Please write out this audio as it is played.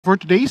For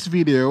today's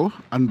video,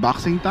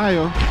 unboxing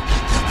tayo. Okay,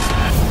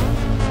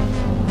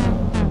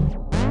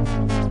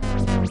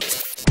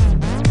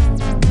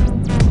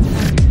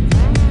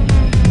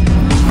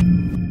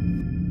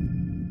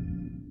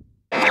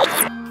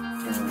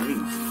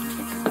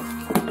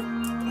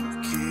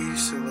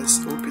 so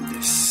let's open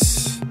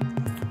this.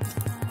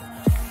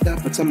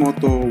 Dapat sa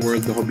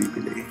Motovlog ako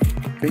bibili.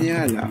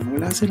 Kaya lang,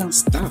 wala silang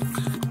stock.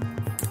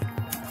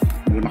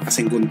 Wala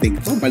kasing gunting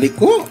to. Balik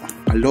ko!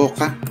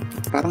 Kaloka!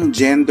 Parang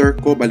gender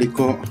ko, balik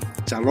ko.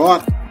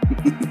 Charot!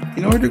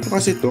 In-order ko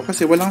kasi to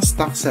kasi walang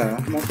stock sa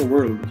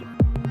Motovlog.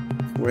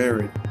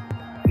 Wear it.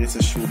 It's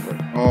a Schuberth.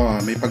 Oh,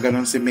 may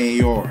pagganon si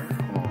Mayor.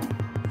 Oh.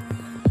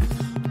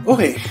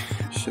 Okay.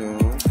 So,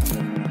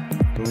 ano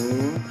to?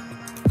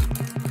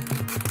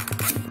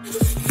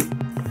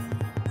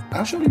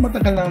 Actually,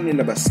 matagal lang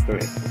nilabas to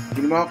eh.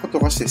 Ginawa ko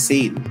to kasi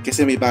sale.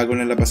 Kasi may bago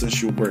na labas ang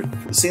Schuberth.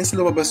 Since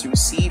lumabas yung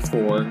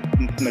C4,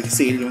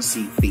 nag-sale yung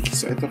C3.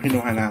 So, ito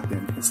kinuha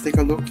natin. Let's take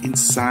a look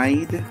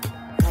inside.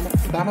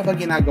 Tama ba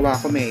ginagawa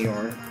ko,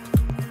 Mayor?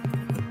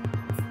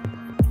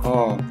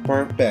 Oh,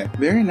 perfect.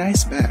 Very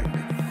nice bag.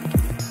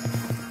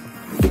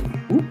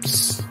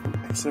 Oops.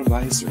 Extra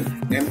visor.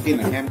 Empty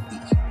na, empty.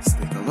 Let's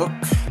take a look.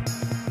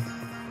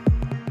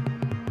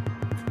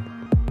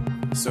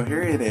 So,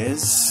 here it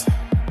is.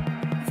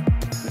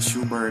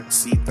 Schuberth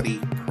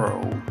C3 Pro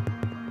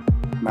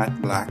matte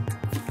black.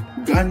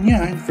 Gaan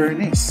niya, in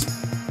fairness.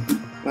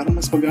 Parang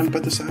mas magaan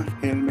pa to sa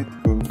helmet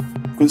ko.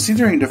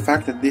 Considering the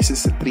fact that this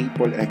is a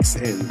triple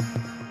XL.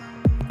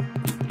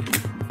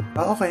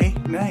 Okay,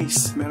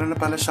 nice. Meron na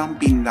pala siyang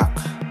pin lock.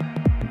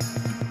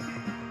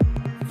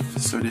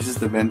 So this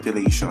is the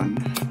ventilation.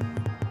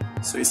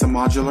 So it's a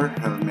modular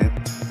helmet.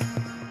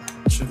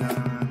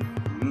 Tchadan!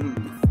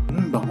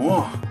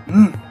 Bango!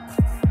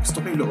 Gusto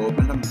ko yung loob,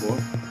 ang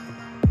lambot.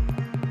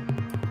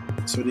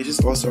 So this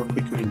is also a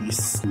quick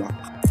release lock.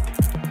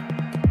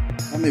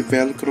 May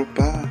velcro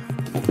pa.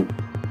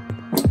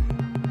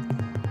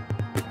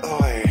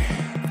 Okay.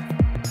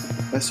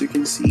 As you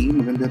can see,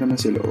 maganda naman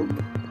sa loob.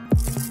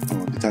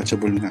 Oh,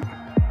 detachable na.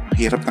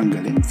 Hirap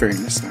tanggalin,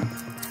 fairness ha.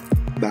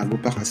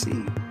 Bago pa kasi.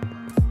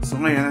 So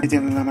ngayon,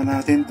 titignan naman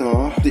natin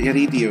to. The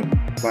Iridium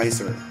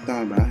visor.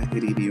 Tama ba?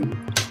 Iridium.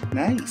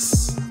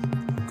 Nice!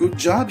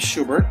 Good job,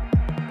 Schuberth.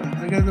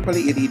 Ang ganda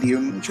pala yung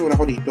Iridium. Itsura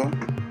ko dito.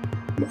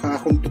 Mukha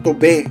akong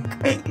tutobe.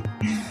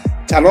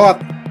 Charot!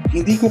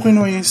 Hindi ko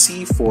kinuha yung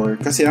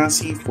C4 kasi ang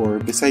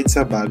C4, besides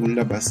sa bagong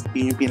labas,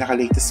 yun yung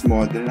pinaka-latest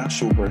model ng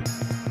Schuberth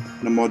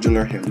na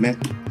modular helmet.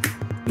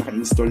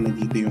 Naka-install na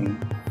dito yung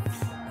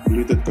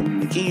Bluetooth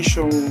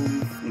communication,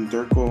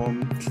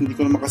 intercom. Hindi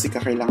ko naman kasi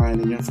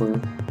kakailanganin yun for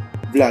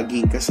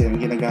vlogging kasi ang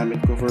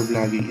ginagamit ko for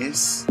vlogging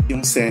is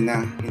yung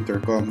SENA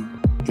intercom.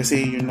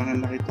 Kasi yun lang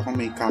ang nakita ko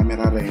may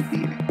camera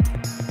ready.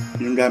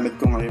 Yung gamit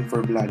ko ngayon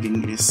for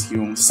vlogging is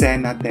yung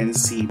SENA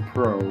 10C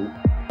Pro.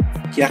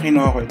 Kaya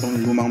kinuha ko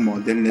itong lumang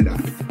model nila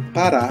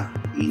para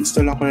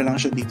i-install ko na lang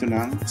siya dito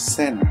ng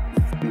SENA,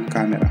 yung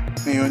camera.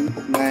 Ngayon,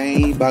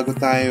 may bago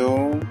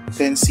tayo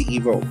 10C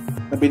Evo.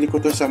 Nabili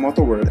ko to sa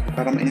Motovlog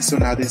para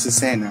ma-install natin sa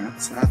SENA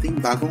sa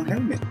ating bagong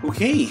helmet.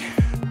 Okay!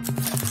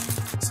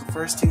 So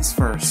first things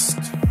first,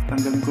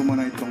 tanggalin ko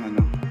muna itong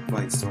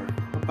visor.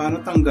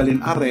 Paano tanggalin?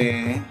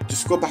 Are!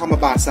 Diyos ko, baka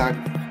mabasag.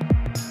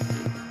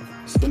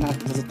 Gusto na,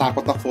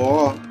 natatakot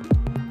ako.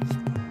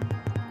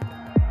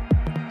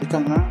 Ika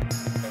nga.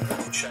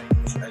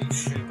 Change a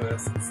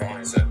Schuberth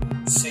visor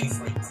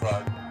C3 Pro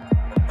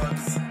on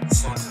both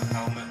sides of the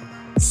helmet.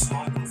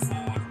 Slide them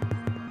forward,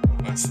 or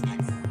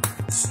basically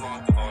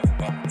slide the visor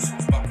backwards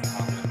towards the back of the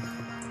helmet.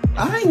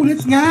 Ay,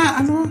 ulit nga!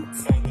 Ano?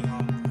 Folding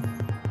up.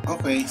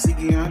 Okay,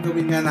 sige nga,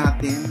 gawin nga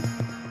natin.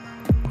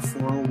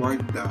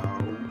 Forward daw.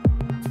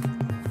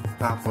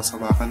 Tapos,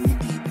 hawakan mo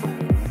dito.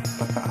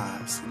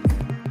 Pataas.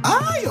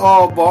 Ay!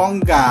 Oh,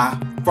 bongga!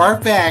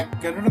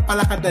 Perfect! Ganun na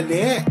pala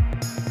kadali.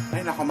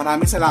 Ay, nako,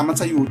 maraming salamat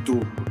sa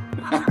YouTube.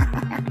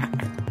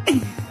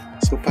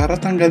 So, para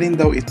tanggalin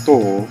daw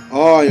ito.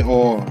 Ay,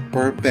 oh,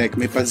 perfect.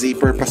 May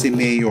pa-zipper pa si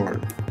Mayor.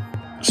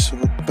 So,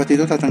 pati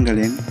ito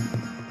tatanggalin?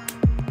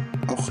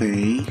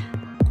 Okay.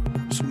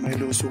 So, may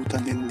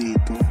lusutan din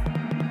dito.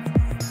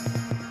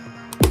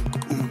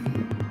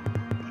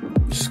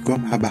 Diyos ko,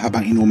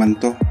 mahaba-habang inuman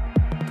to.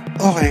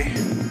 Okay.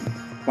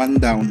 One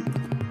down.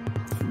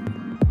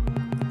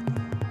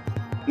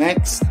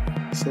 Next.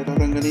 So,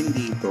 tatanggalin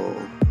dito.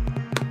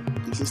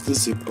 This is the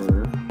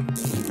zipper.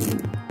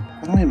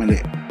 Parang may mali.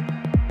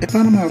 Eh,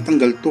 paano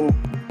matatanggal to?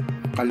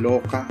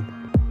 Kaloka.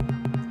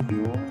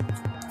 Yun.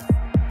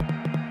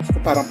 So,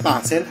 parang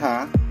puzzle,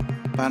 ha?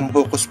 Parang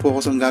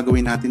hocus-pocus ang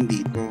gagawin natin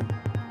dito.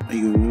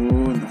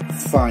 Ayun.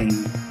 Fine.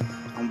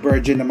 Ang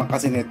virgin naman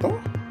kasi nito.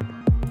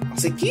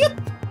 Kasi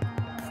cute.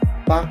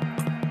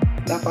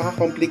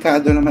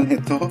 Napaka-komplikado naman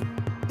ito.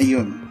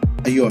 Ayun.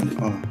 Ayun.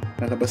 Oh,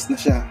 lalabas na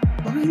siya.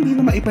 Baka hindi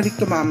na maibalik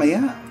to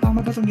mamaya.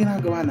 Tama ba itong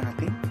ginagawa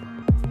natin?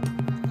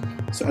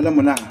 So, alam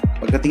mo na,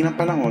 pagdating ng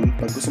panahon,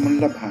 pag gusto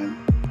mong labhan,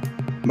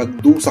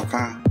 magdusa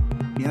ka.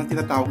 Yan ang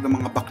tinatawag ng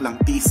mga baklang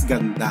tis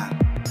ganda.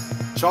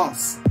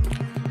 Chos!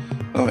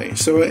 Okay,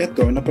 so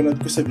ito, napanood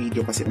ko sa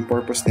video kasi ang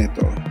purpose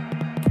nito,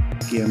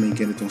 kaya may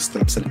ganitong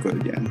strap sa likod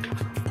yan.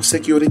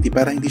 Security,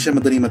 para hindi siya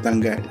madali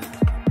matanggal.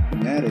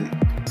 Kunyari,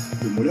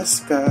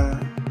 lumulas ka,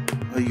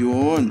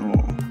 ayun,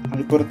 oh. Ang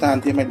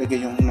importante, may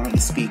lagay yung mga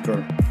speaker.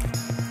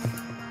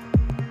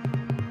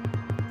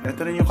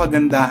 Ito rin yung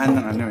kagandahan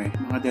ng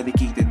mga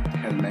dedicated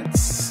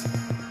helmets.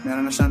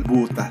 Meron na siyang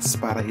butas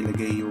para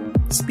ilagay yung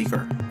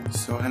speaker.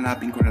 So,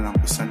 hanapin ko na lang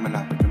kung saan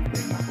malapit yung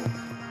tenga ko.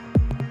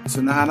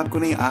 So, nahanap ko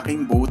na yung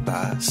aking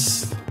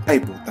butas.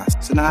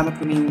 So, nahanap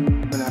ko na yung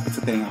malapit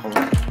sa tenga ko.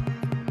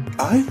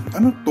 Ay,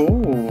 ano to?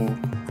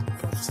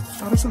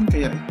 Para saan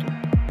kaya ito?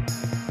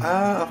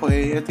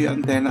 Okay. Ito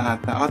yung antenna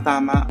ata.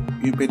 Tama.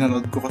 Yung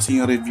pinanood ko kasi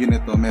yung review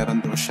nito,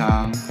 meron daw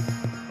siyang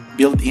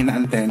built-in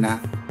antenna.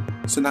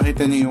 So,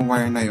 nakita niyo yung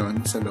wire na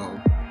yon sa loob.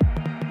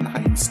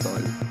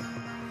 Naka-install.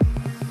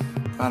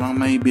 Parang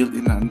may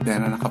built-in na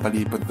antenna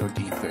nakapalipad daw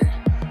dito eh.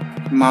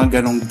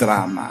 Mga ganong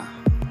drama.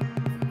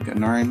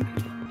 Ganon.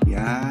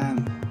 Yan.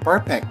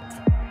 Perfect.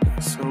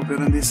 So,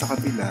 ganun din sa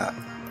kabila.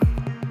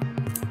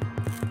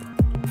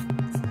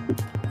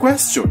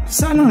 Question.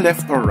 Saan ang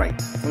left or right?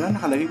 Wala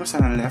nakalagay ko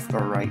saan ang left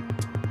or right.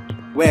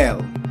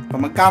 Well,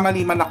 pag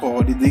magkamali man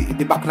ako,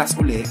 di baklas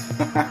uli.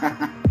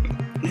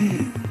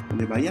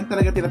 Diba? Yan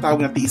talaga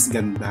tinatawag na tiis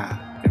ganda.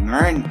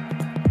 Ganun.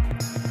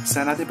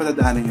 Saan natin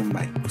patadaanan yung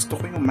mic? Gusto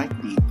ko yung mic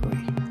dito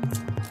eh.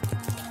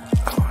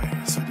 Okay,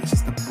 so this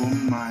is the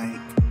boom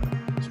mic.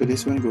 So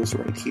this one goes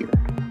right here.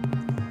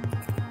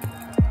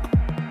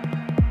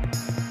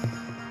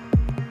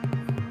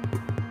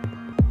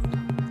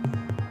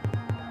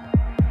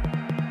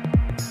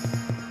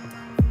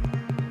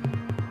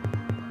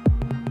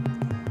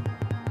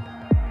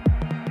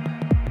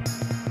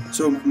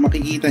 So,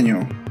 makikita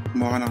nyo,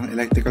 mukha ng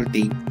electrical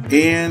tape.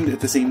 And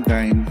at the same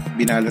time,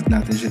 binalat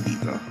natin siya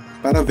dito.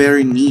 Para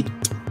very neat.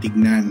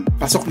 Tignan.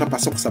 Pasok na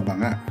pasok sa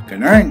banga.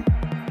 Ganun.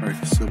 Alright,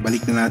 so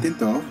balik na natin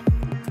to.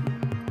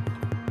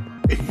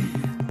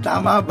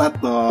 Tama ba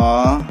to?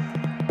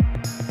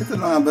 Ito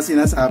na nga ba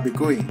sinasabi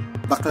ko eh.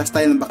 Baklas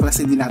tayo ng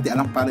baklas, hindi natin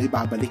alam para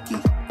ibabalik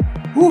eh.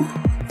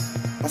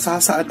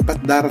 Pasasaan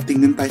ba't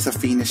darating din tayo sa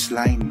finish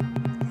line?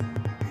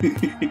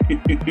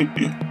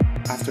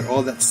 After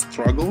all that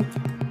struggle,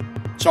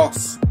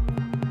 Chos!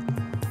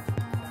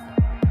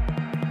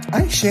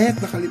 Ay, shit!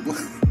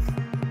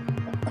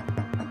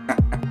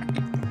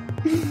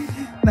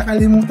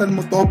 Nakalimutan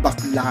mo to,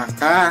 bakla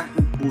ka!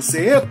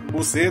 Busit!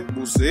 Busit!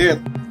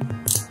 Busit!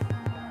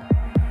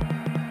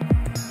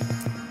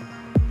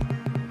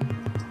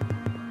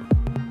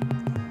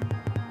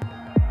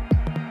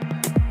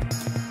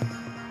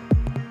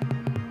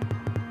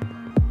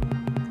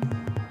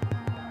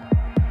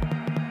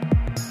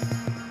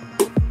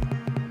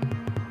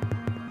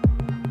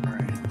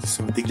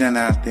 So, tignan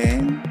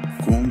natin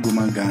kung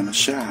gumagana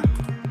siya.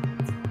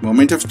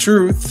 Moment of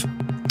truth.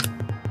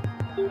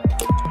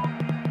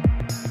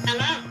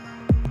 Hello.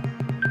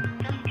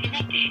 Phone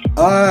connected.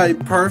 Ay,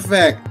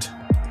 perfect.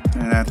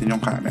 Tignan natin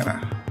yung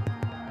camera.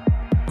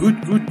 Good,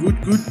 good, good,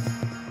 good.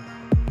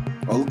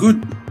 All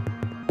good.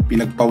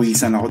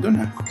 Pinagpawisan ako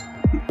dun ha.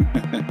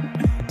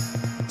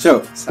 So,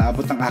 sa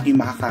abot ng aking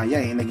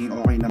makakaya naging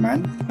okay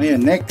naman.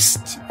 Ngayon,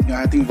 next, yung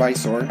ating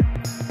visor.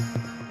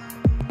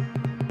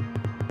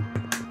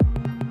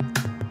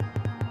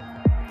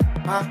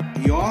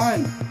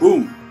 Yun!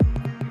 Boom!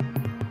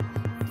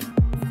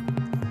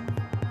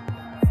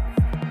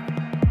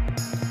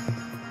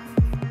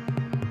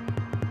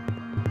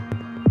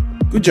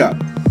 Good job!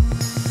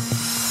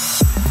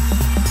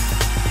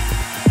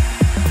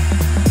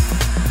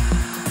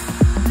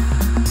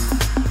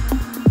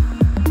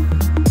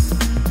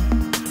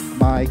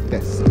 Mic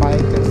test, mic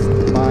test,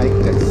 mic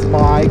test,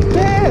 mic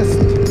test!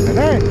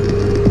 Alright!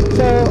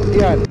 So,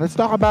 yan. Let's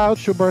talk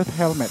about Schuberth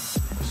helmets.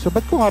 So,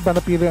 ba't ko nga ba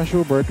napili ang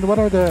Schuberth? What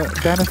are the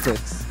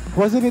benefits?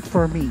 Wasn't it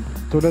for me?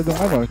 Tulad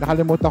ng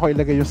nakalimutan ko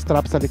ilagay yung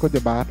strap sa likod,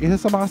 diba?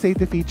 Isa sa mga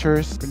safety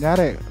features,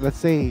 kunyari,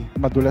 let's say,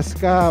 madulas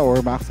ka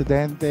or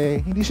maaksidente,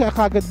 hindi siya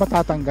kagad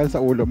matatanggal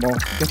sa ulo mo.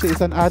 Kasi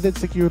it's an added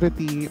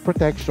security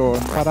protection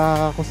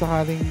para kung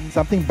sakaling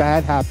something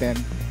bad happen,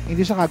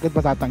 hindi siya kagad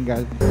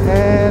matatanggal.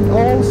 And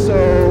also,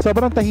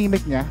 sobrang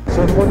tahimik niya.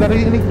 So, kung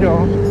narinig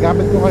nyo,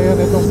 gamit ko ngayon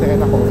itong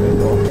SENA ko.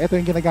 Ito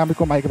yung ginagamit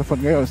ko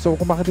microphone ngayon. So,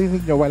 kung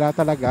makarinig nyo, wala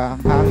talaga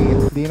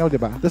hangin. Linaw,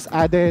 diba? Tapos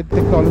added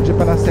technology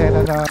pa ng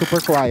SENA na super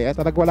quiet.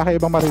 Talagang wala kayo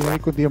ibang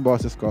marinig kundi yung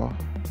boses ko.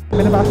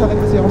 Pinabasa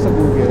lang kasi ako sa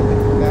Google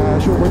na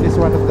Schuberth is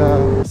one of the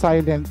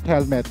silent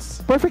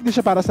helmets. Perfect din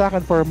siya para sa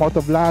akin for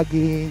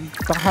motovlogging,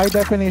 pang high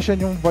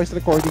definition yung voice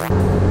recording.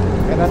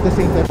 And at the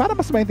same time, para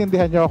mas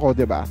maintindihan nyo ako,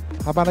 diba?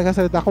 Habang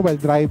nagsasalita ako while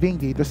driving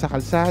dito sa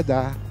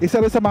kalsada, isa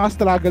rin sa mga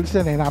struggles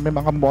yan namin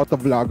mga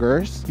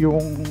motovloggers,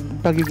 yung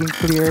pagiging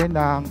clear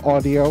ng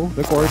audio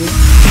recording.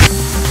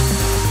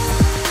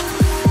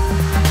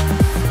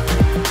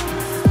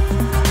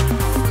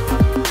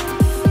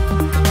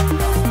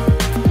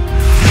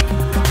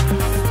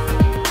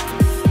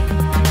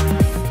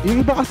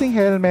 Yung iba kasing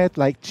helmet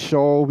like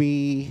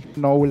Shoei,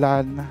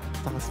 Nolan,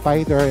 saka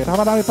Spider, saka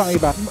marami pang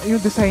iba.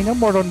 Yung design niya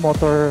more on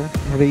motor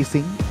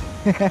racing.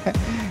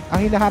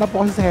 Ang hinahanap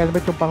ko kasi sa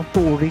helmet yung pang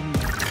touring,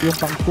 yung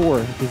pang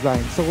tour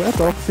design. So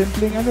ito,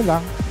 simpleng ano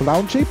lang,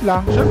 round shape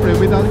lang. Syempre,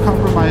 without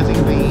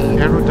compromising the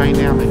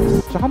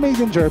aerodynamics. Tsaka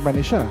made in Germany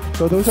siya.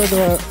 So those are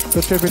the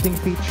contributing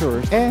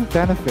features and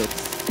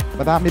benefits.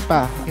 Marami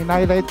pa.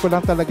 In-highlight ko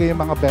lang talaga yung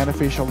mga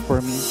beneficial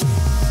for me.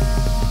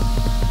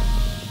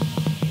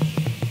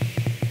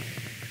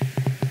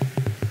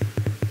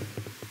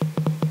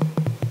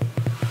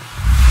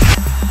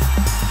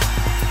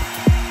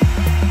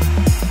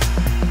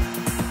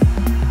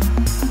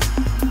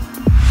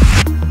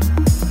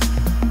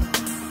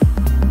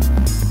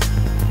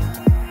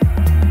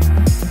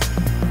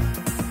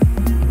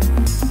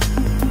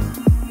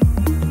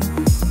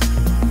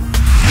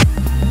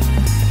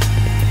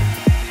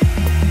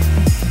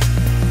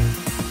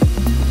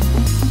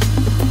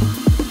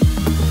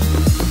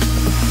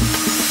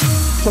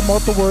 Sa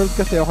Moto World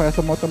kasi o kaya sa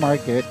Moto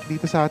Market,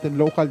 dito sa atin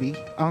locally,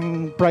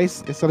 ang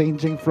price is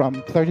ranging from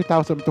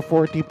 30,000 to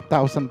 40,000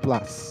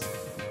 plus.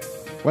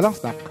 Walang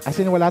stock. As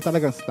in, wala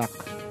talagang stock.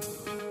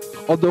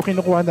 Although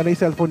kinukuha na yung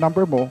cellphone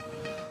number mo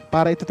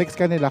para ito-text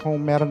ka nila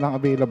kung meron lang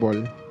available.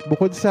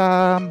 Bukod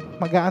sa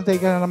mag-aantay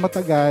ka na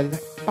matagal,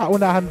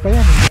 paunahan pa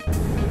yan.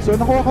 So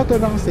nakuha ko to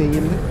ng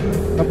sale.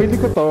 Nabili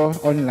ko to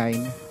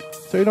online.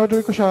 So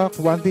in-order ko siya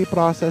 1-day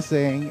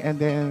processing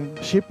and then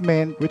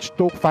shipment which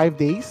took 5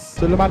 days.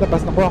 So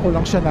lumalabas, nakuha ko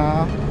lang siya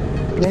na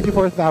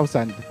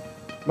 24,000.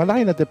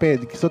 Malaki na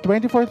tipid. So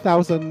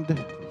 24,000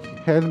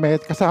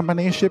 helmet, kasama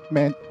na yung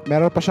shipment.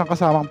 Meron pa siyang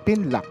kasamang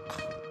pin lock.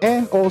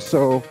 And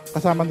also,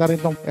 kasama na rin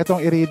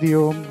itong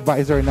Iridium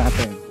visor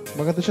natin.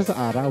 Maganda siya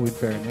sa araw, in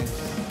fairness.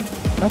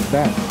 Not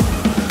bad.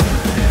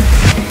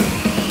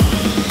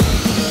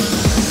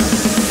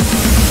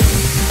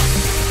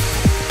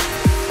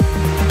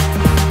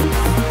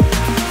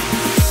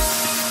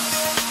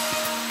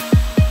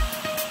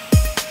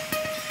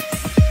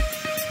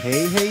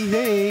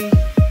 Hey,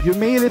 you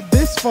made it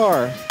this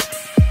far.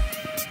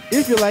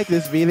 If you like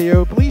this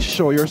video, please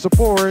show your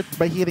support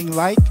by hitting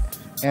like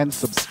and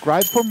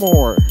subscribe for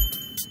more.